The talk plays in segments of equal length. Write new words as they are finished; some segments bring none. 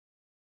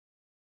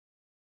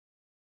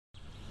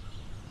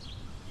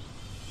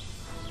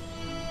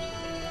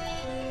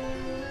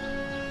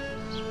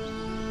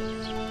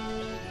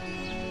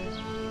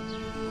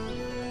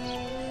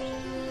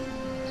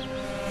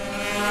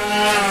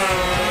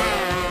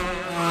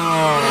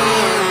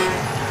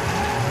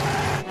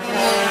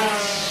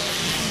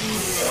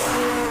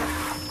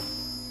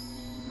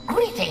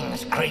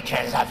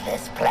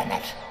this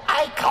planet.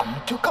 I come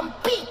to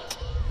compete.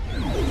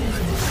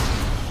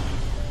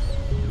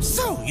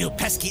 So you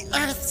pesky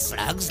Earth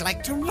slugs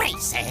like to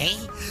race, eh?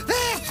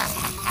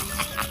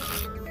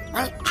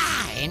 Well,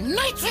 I,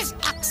 nitrous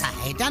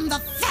oxide, am the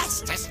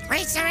fastest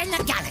racer in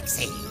the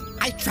galaxy.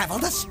 I travel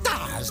the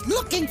stars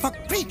looking for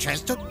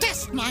creatures to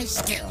test my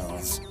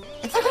skills.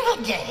 It's a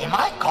little game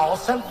I call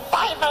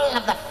survival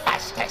of the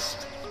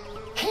fastest.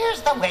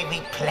 Here's the way we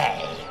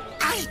play.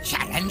 I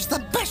challenge the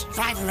best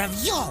driver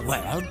of your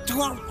world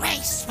to a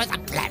race for the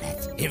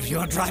planet. If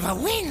your driver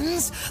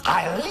wins,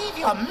 I'll leave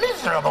your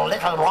miserable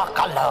little rock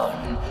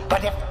alone.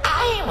 But if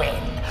I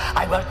win,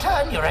 I will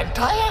turn your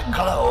entire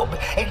globe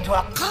into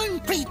a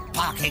concrete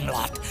parking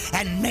lot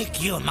and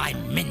make you my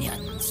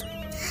minions.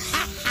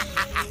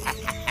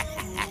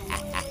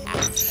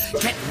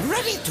 Get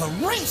ready to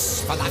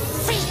race for the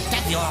fate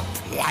of your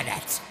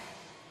planet.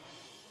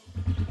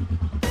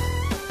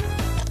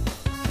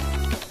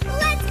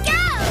 Let's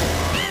go!